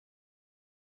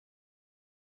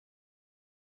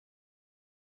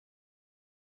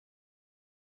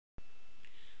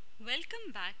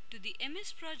Welcome back to the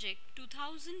MS Project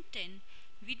 2010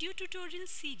 video tutorial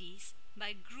series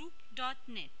by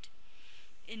GROOKnet.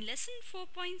 In lesson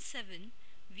 4.7,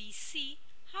 we see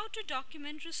how to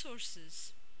document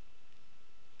resources.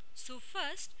 So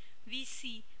first, we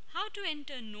see how to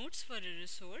enter notes for a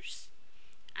resource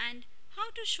and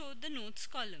how to show the notes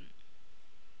column.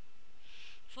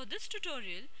 For this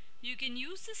tutorial, you can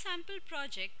use the sample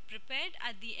project prepared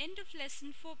at the end of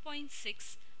lesson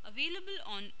 4.6 available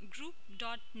on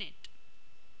GROOKnet.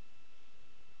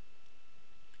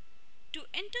 To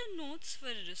enter notes for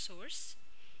a resource,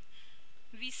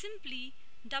 we simply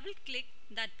double-click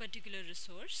that particular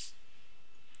resource.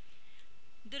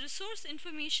 The Resource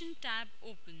Information tab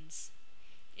opens.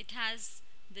 It has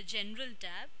the General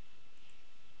tab,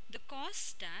 the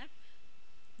Costs tab,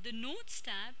 the Notes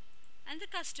tab, and the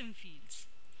Custom fields.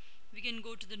 We can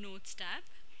go to the Notes tab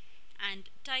and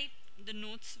type the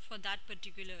notes for that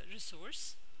particular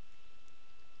resource.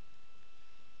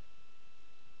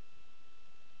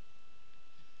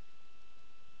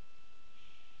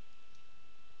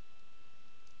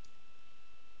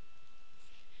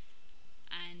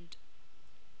 And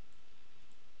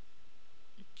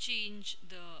change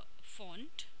the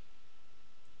font.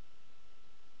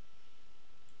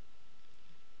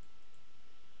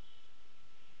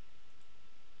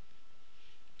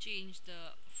 Change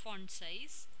the font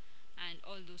size, and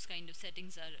all those kind of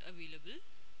settings are available.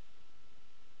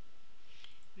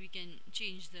 We can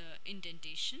change the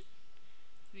indentation.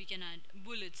 We can add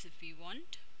bullets if we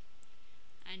want,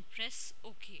 and press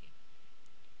OK.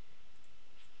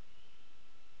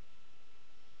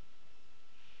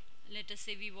 Let us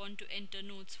say we want to enter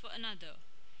notes for another.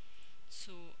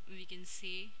 So we can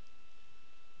say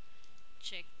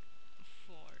check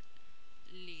for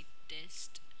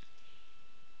latest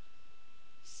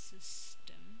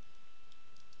system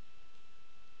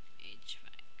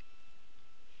HVAC,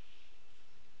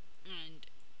 and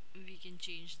we can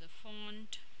change the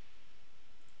font,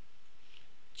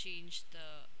 change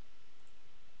the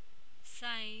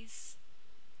size,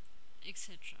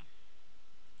 etc.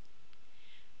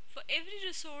 For every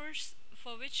resource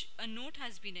for which a note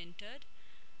has been entered,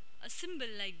 a symbol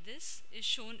like this is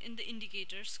shown in the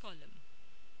indicators column.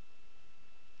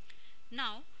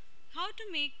 Now, how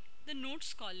to make the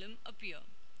notes column appear?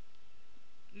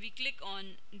 We click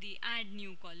on the Add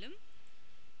New column,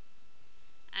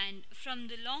 and from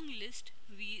the long list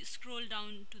we scroll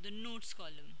down to the Notes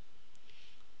column.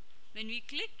 When we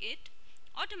click it,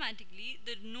 automatically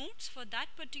the notes for that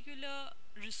particular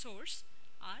resource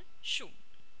are shown.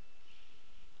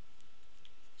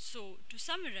 So, to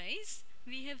summarize,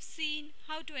 we have seen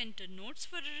how to enter notes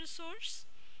for a resource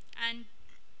and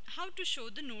how to show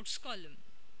the notes column.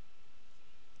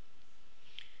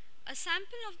 A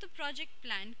sample of the project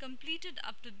plan completed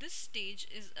up to this stage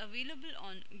is available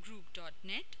on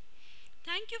GROOKnet.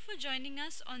 Thank you for joining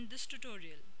us on this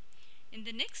tutorial. In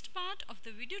the next part of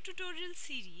the video tutorial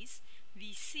series,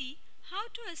 we see how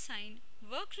to assign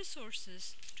work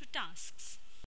resources to tasks.